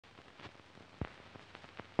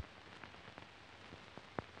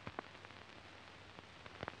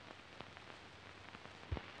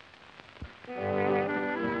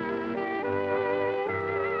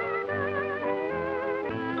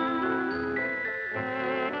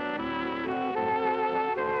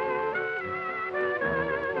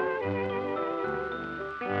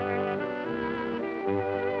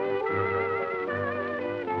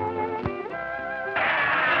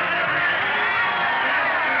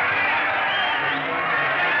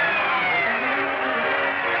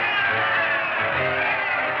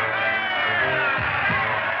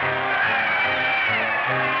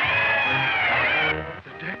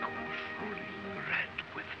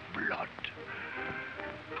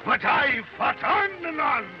But I fought on and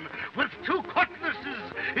on. With two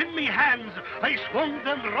cutlasses in me hands, I swung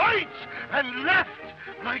them right and left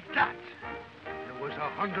like that. There was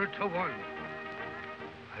 100 to 1.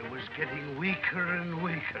 I was getting weaker and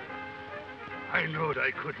weaker. I knowed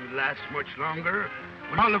I couldn't last much longer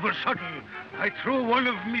when all of a sudden I threw one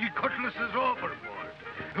of me cutlasses overboard.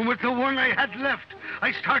 And with the one I had left,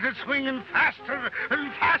 I started swinging faster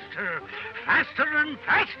and faster. Faster and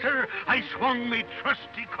faster, I swung me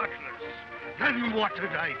trusty cutlass. Then what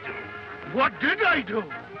did I do? What did I do?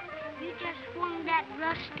 You just swung that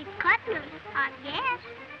rusty cutlass, I guess.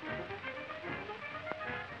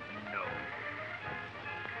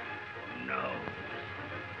 No.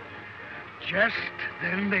 Just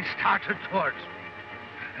then they started towards me.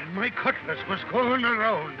 And my cutlass was going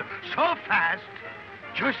around so fast,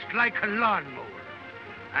 just like a lawnmower.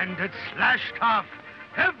 And it slashed off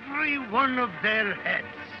every one of their heads.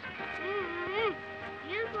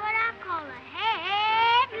 You're what I call a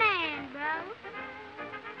head man, bro.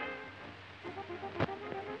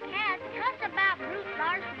 Yeah, tell us about Bruce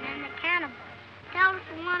Larson and the cannibals. Tell us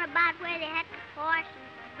the one about where they had the horse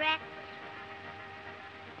and breakfast.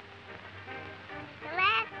 The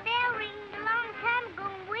last bell ringed a long time ago,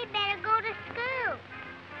 and we better go to school.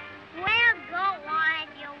 Well, go on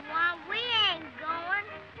if you want. We ain't going.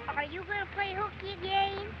 Are you going to play hooky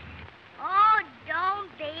again? Oh,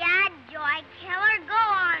 don't be a joy killer. Go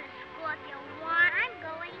on to school if you want. I'm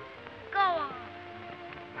going. Go on.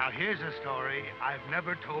 Now, here's a story I've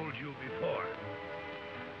never told you before.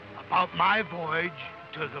 About my voyage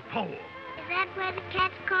to the pole. Is that where the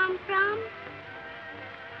cats come from?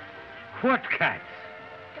 What cats?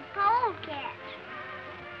 The polecats.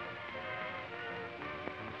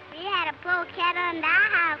 We had a polecat under our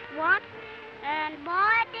house once, and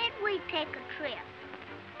boy, did we take a trip.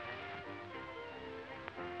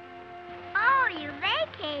 Oh, you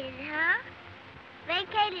vacated, huh?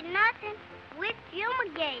 Vacated nothing. We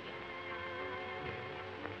fumigated.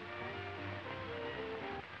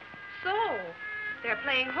 So, they're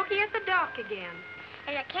playing hooky at the dock again.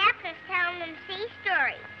 And the captain's telling them sea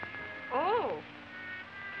stories. Oh,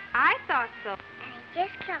 I thought so. And he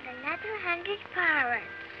just killed another 100 pirates.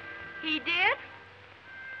 He did?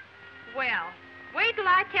 Well, wait till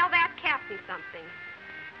I tell that captain something.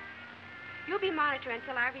 You'll be monitor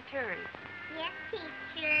until I return. Yes,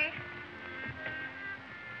 teacher.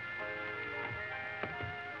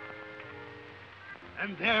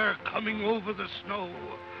 And there, coming over the snow,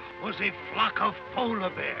 was a flock of polar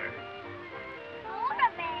bears.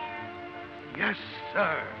 Polar bears? Yes,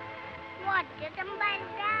 sir. What, did somebody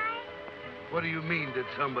die? What do you mean, did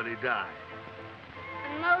somebody die?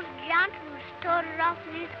 And Mose Johnson was started off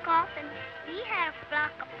in his coffin. He had a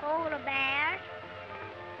flock of polar bears.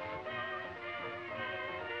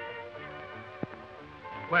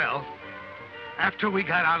 Well, after we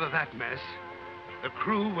got out of that mess, the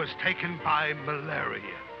crew was taken by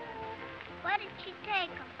malaria. Where did she take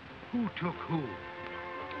them? Who took who?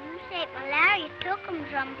 You said malaria took them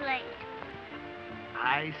someplace.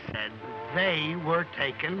 I said they were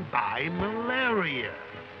taken by malaria.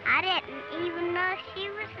 I didn't even know she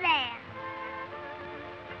was there.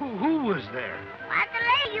 Who was there? Why, the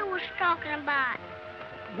lady you was talking about.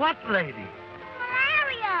 What lady?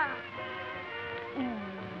 Malaria.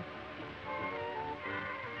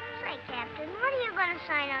 Say, Captain, when are you going to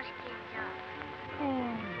sign us kids up?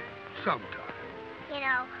 Sometime. You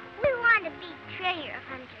know, we want to be treasure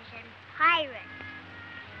hunters and pirates.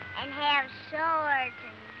 And have swords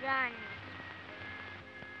and guns.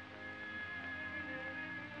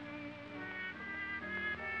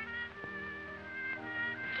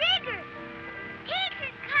 Tigers!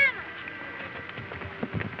 Tigers coming!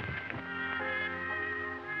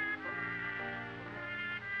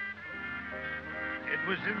 It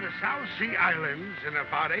was in the South Sea Islands in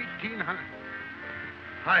about 1800.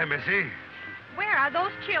 Hi, Missy. Where are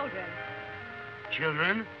those children?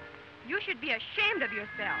 Children? You should be ashamed of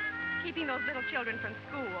yourself, keeping those little children from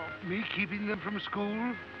school. Me keeping them from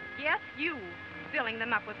school? Yes, you, filling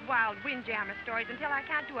them up with wild windjammer stories until I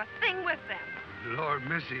can't do a thing with them. Lord,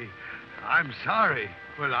 Missy, I'm sorry.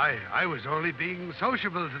 Well, I was only being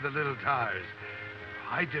sociable to the little tars.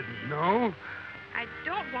 I didn't know. I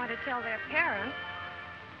don't want to tell their parents,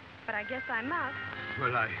 but I guess I must.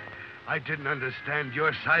 Well, I didn't understand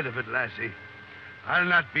your side of it, Lassie. I'll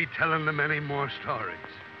not be telling them any more stories.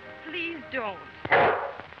 Please don't. You're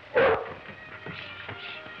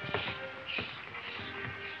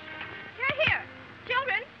here.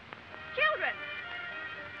 Children. Children.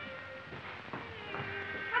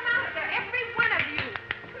 Come out of there, every one of you.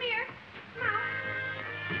 Come here. Come out.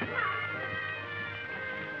 Come out.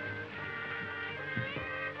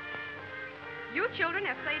 children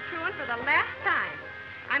have played truant for the last time.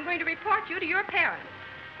 I'm going to report you to your parents.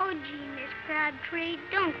 Oh, gee, Miss Crabtree,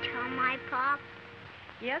 don't tell my pop.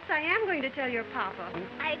 Yes, I am going to tell your papa.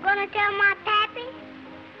 Are you going to tell my pappy?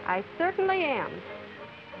 I certainly am.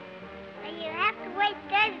 And you have to wait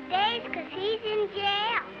 30 days because he's in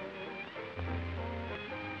jail.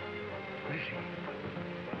 Lizzie,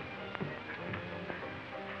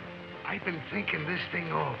 I've been thinking this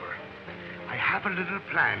thing over. I have a little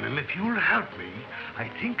plan, and if you'll help me, I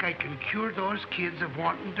think I can cure those kids of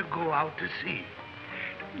wanting to go out to sea.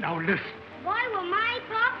 Now, listen. Boy, will my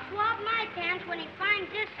pop swab my pants when he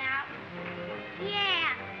finds this out.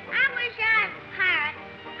 Yeah, I wish I was a pirate.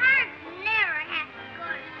 Pirates never have to go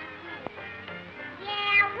to school.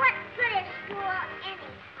 Yeah, what's good at school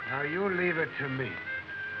anyway? Now, you leave it to me.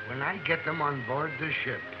 When I get them on board the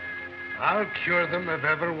ship, I'll cure them of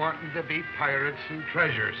ever wanting to be pirates and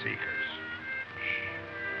treasure seekers.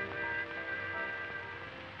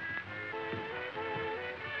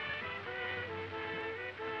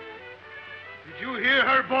 Did you hear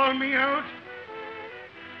her bawl me out?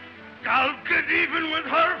 I'll get even with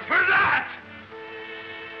her for that!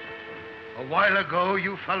 A while ago,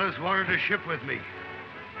 you fellas wanted to ship with me.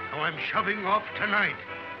 Now I'm shoving off tonight.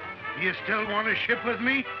 Do you still want to ship with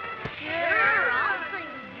me? Sure, I'll think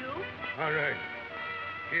you do. All right.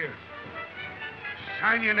 Here.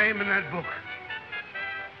 Sign your name in that book.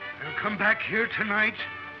 And come back here tonight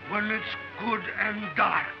when it's good and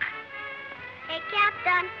dark. Hey,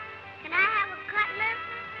 Captain, can I have a cutlass?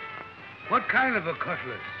 What kind of a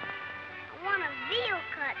cutlass? I want a veal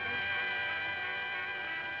cutlass.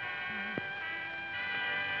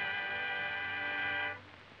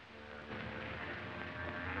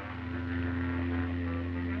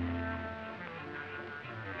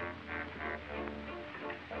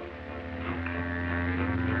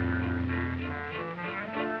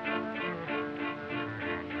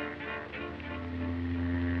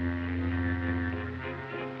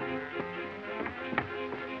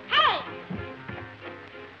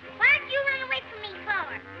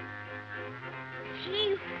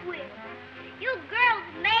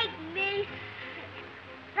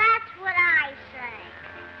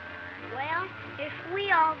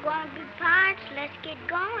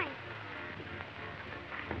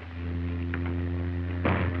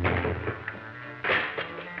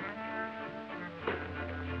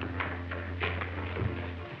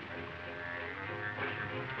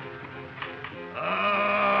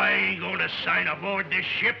 Sign aboard this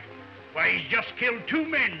ship? Why, he's just killed 2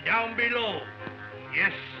 men down below.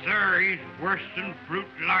 Yes, sir, he's worse than Brute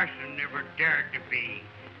Larson ever dared to be.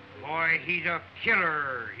 Boy, he's a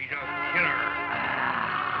killer. He's a killer.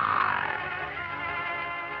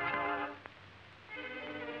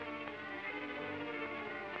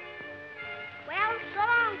 Well, so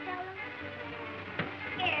long, fellas.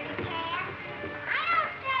 Scaredy cat. I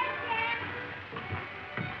don't say cat.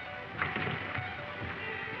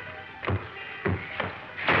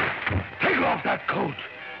 Take off that coat.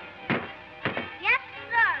 Yes,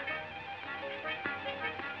 sir.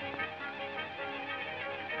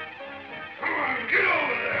 Come on, get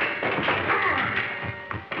over there. Come on.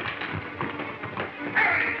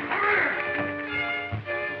 Hey, come here.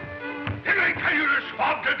 Didn't I tell you to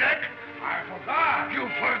swab the deck? I forgot. You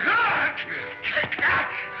forgot? Take that.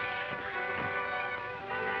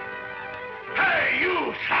 Hey,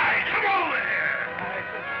 you side, come over here.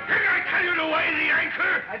 Didn't I tell you to weigh the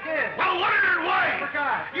anchor? I did. Well, what did it weigh? I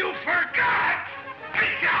forgot. You forgot?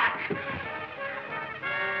 Take that!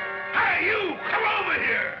 Hey, you, come over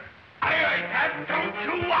here! I don't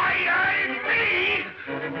you why me?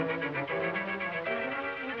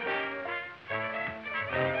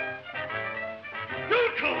 You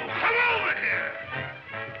two, come over here!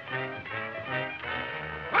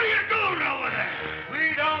 What are you doing over there? We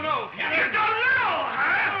don't know, You don't know,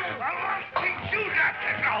 huh? Well, I think you got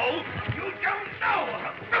to know. You don't know.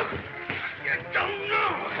 You don't know.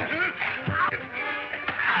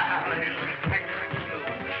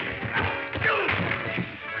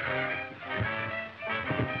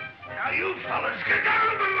 Now, you fellas, get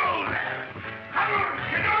down below there. Come on,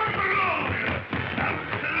 get down below there. I'll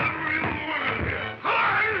deliver you one of you. Go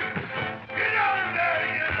on. Get down there,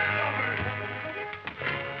 you lovers.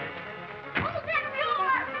 Hold that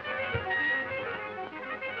door!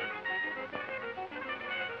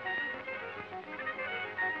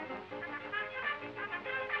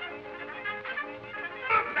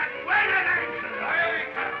 Look, that wedding anchor.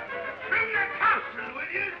 Trim the castle,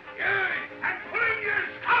 will you? Yeah. And put in your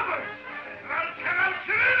covers. And I'll come out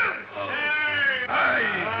to dinner.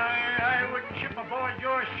 I wouldn't ship aboard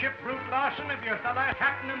your ship, Brute Larson, if you're the last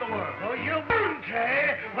captain in the world. Oh, you wouldn't,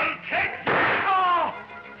 eh? Well, take... Oh!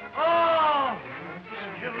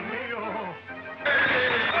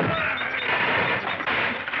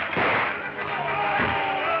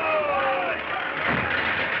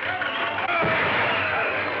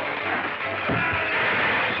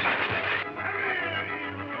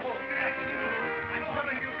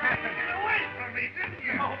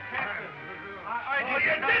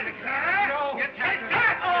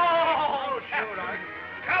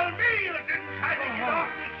 you didn't try to get off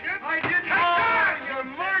the ship. I didn't. You're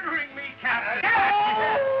murdering me, Captain.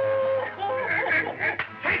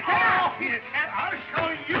 Take off here. I'll show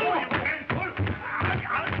you. You can't pull.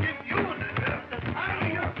 I'll give you the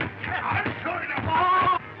time. I'll show you.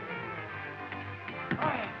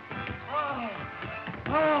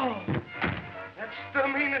 Oh, that's the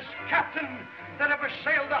meanest captain that ever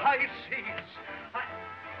sailed the high seas.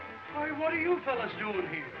 Why, what are you fellas doing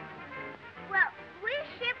here? Well, we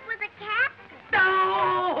ship with a captain.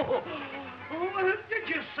 No! Oh, did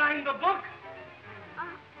you sign the book?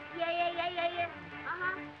 Yeah.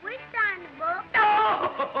 We signed the book.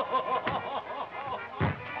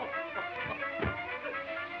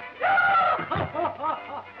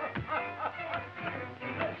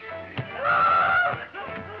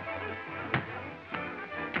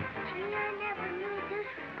 Gee, I never knew this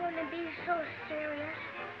was going to be so serious.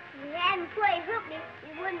 If we hadn't played hooky, we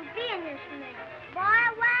wouldn't be in this mess. Boy,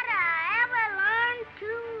 what I ever learned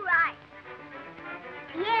to write.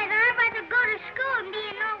 Yes, I'm about to go to school and be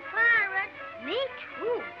an old pirate. Me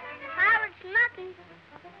too. Pirate's nothing.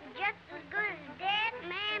 Just as good as a dead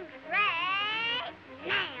man's right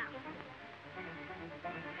now.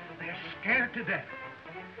 They're scared to death.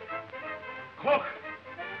 Cook,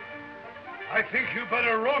 I think you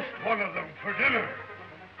better roast one of them for dinner.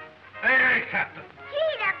 Aye, Captain.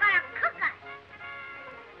 Gee, they're gonna cook us.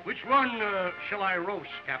 Which one shall I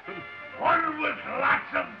roast, Captain? One with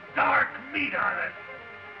lots of dark meat on it.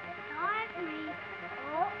 Dark meat.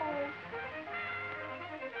 Uh-oh.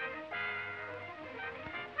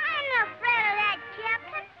 I'm not afraid of that,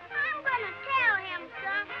 Captain. I'm gonna tell him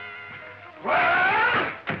something. Well,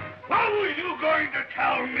 what were you going to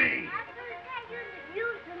tell me? I'm gonna tell you that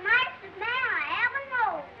you're the nicest man I ever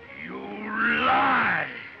know. You lie.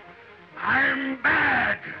 I'm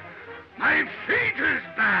bad. My feet is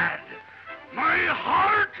bad. My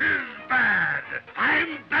heart is bad.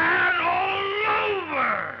 I'm bad all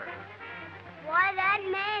over. Why, that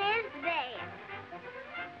man is bad.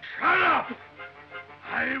 Shut up.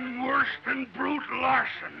 I'm worse than Brute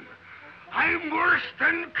Larson. I'm worse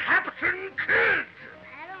than Captain Kidd.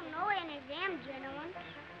 I don't know any of them gentlemen.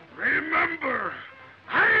 Remember,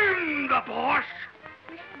 I'm the boss.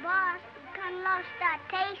 Mr. Boss, we kind of lost our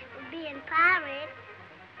taste for being pirates.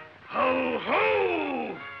 Ho,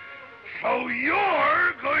 ho! So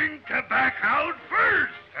you're going to back out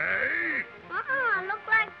first, eh? Look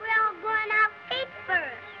like we're all going out feet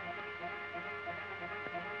first.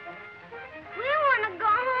 We want to go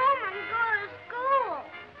home and go to school.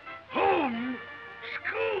 Home?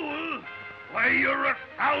 School? Why, you're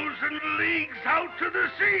 1,000 leagues out to the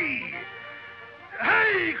sea.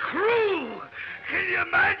 Hey, crew! Can you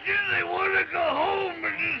imagine they want to go home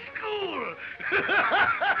and to school?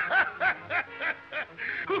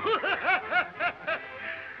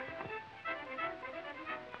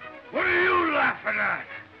 What are you laughing at?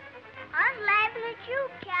 I was laughing at you,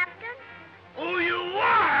 Captain. Oh, you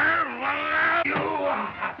are? Well, you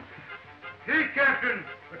are. Hey, Captain,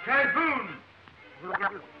 a typhoon.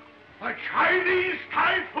 A Chinese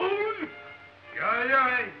typhoon?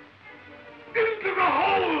 Aye. Into the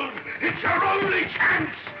hold! It's your only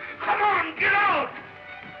chance! Come on, get out!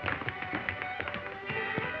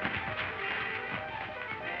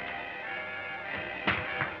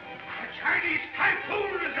 A Chinese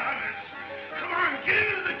typhoon is on us! Come on, get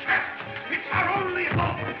into the chest! It's our only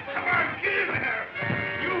hope! Come on, get in there!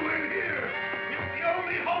 You in here! It's the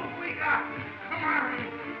only hope we got! Come on!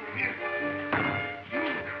 Here. You,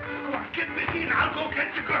 go on, get busy and I'll go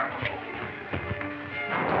get the girl!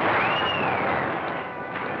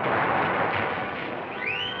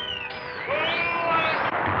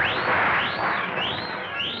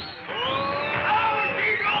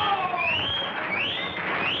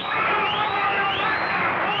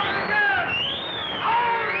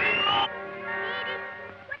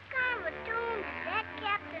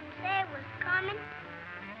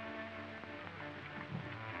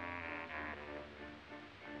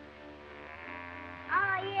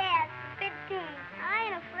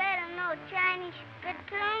 Chinese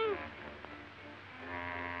spittoons.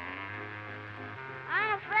 I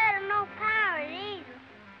ain't afraid of no pirate either.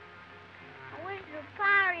 I wish the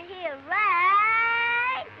pirate here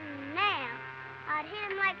right now. I'd hit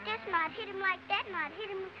him like this, and I'd hit him like that, and I'd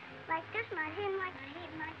hit him like this, and I'd hit him like that, and I'd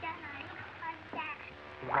hit him like that, and I'd hit him like that.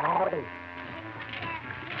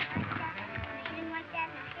 Hit him like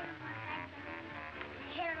that, and I'd hit him like that.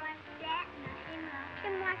 Hit him like that, and I'd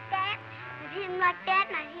hit him like that. Hit him like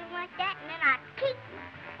that, and I hit him like that, and then I kick him.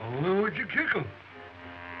 Oh, where would you kick him?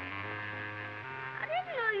 I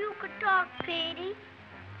didn't know you could talk, Petey.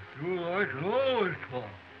 Sure, I can always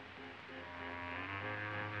talk.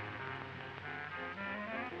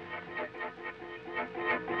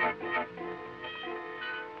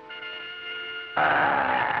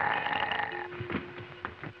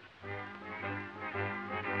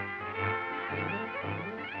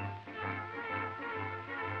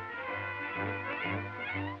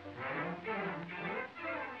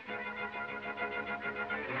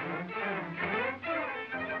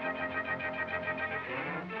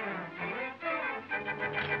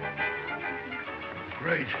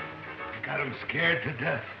 Great. Got him scared to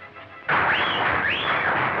death.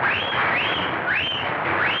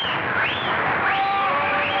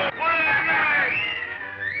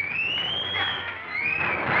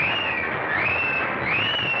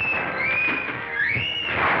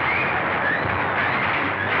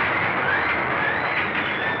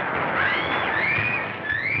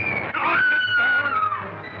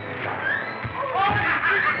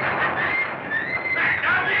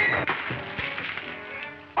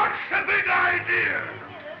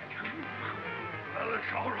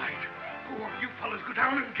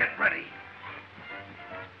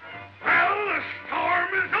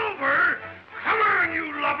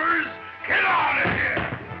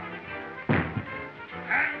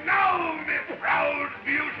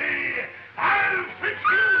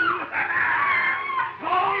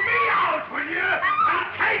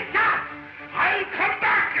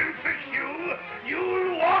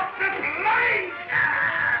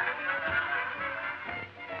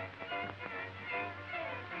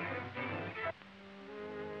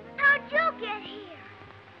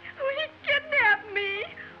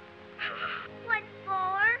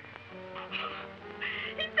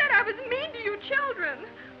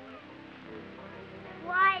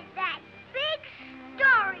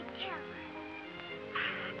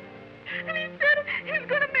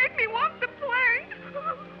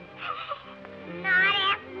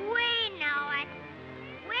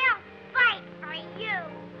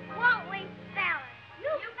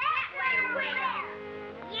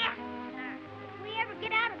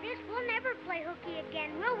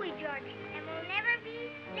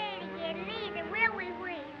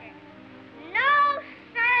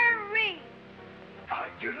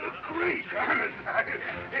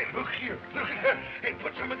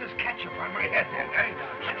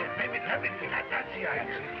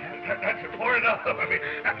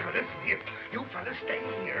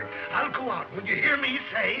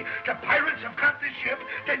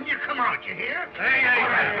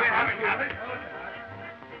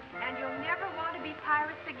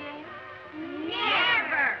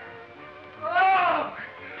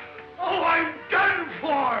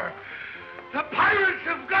 The pirates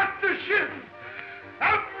have got the ship!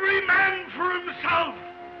 Every man for himself!